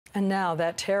And now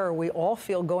that terror we all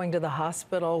feel going to the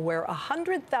hospital, where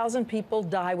 100,000 people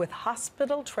die with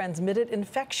hospital-transmitted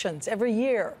infections every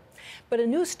year. But a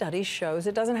new study shows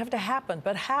it doesn't have to happen.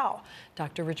 But how?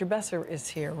 Dr. Richard Besser is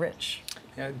here. Rich.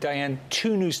 Diane,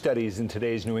 two new studies in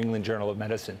today's New England Journal of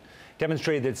Medicine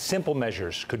demonstrated that simple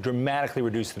measures could dramatically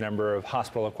reduce the number of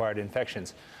hospital-acquired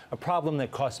infections, a problem that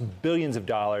costs billions of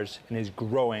dollars and is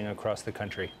growing across the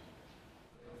country.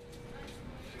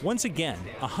 Once again,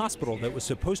 a hospital that was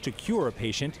supposed to cure a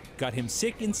patient got him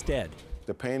sick instead.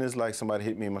 The pain is like somebody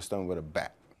hit me in my stomach with a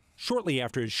bat. Shortly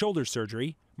after his shoulder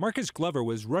surgery, Marcus Glover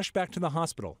was rushed back to the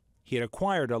hospital. He had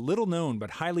acquired a little-known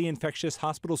but highly infectious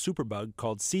hospital superbug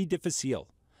called C. difficile,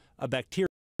 a bacteria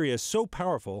so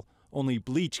powerful only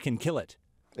bleach can kill it.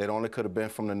 It only could have been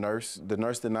from the nurse. The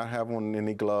nurse did not have on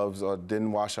any gloves or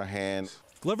didn't wash her hands.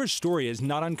 Glover's story is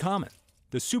not uncommon.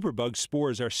 The superbug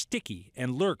spores are sticky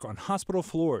and lurk on hospital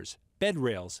floors, bed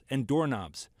rails, and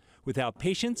doorknobs, without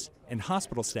patients and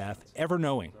hospital staff ever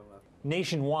knowing.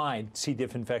 Nationwide, C.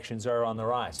 diff infections are on the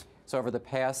rise. So over the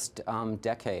past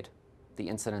decade, the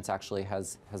incidence actually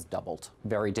has doubled.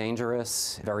 Very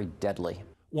dangerous, very deadly.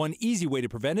 One easy way to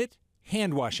prevent it?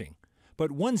 Hand washing.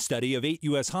 But one study of 8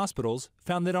 U.S. hospitals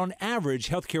found that on average,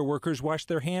 healthcare workers wash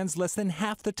their hands less than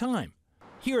half the time.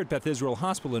 Here at Beth Israel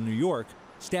Hospital in New York,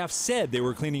 staff said they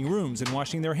were cleaning rooms and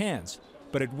washing their hands,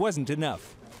 but it wasn't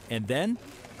enough. And then,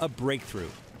 a breakthrough.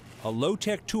 A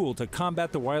low-tech tool to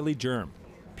combat the wily germ.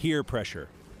 Peer pressure,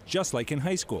 just like in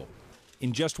high school.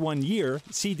 In just 1 year,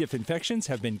 C. diff infections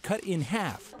have been cut in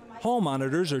half. Hall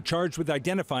monitors are charged with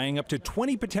identifying up to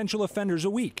 20 potential offenders a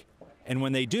week. And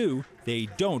when they do, they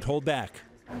don't hold back.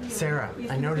 Sarah,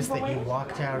 I noticed that you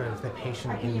walked out of the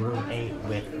patient in room 8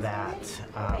 with that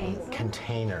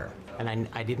container, and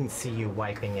I didn't see you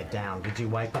wiping it down. Did you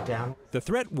wipe it down? The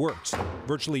threat works.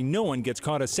 Virtually no one gets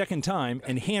caught a second time,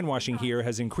 and hand washing here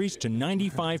has increased to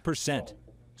 95%.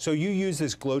 So you use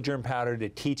this glow germ powder to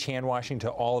teach hand washing to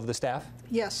all of the staff?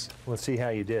 Yes. Let's see how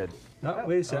you did. Oh,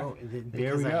 wait a second.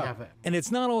 There we go. And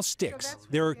it's not all sticks.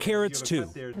 There are carrots too.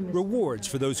 Rewards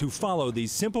for those who follow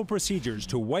these simple procedures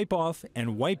to wipe off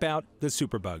and wipe out the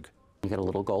superbug. You get a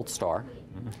little gold star,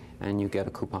 and you get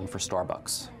a coupon for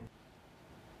Starbucks.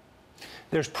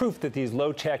 There's proof that these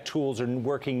low-tech tools are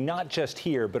working not just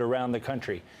here, but around the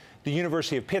country. The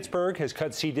University of Pittsburgh has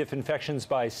cut C. diff infections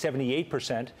by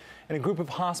 78%, and a group of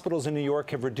hospitals in New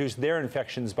York have reduced their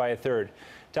infections by 1/3.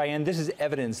 Diane, this is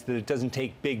evidence that it doesn't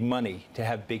take big money to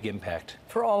have big impact.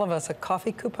 For all of us, a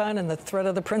coffee coupon and the threat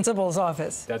of the principal's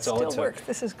office. That's all it took. Still works.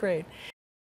 This is great.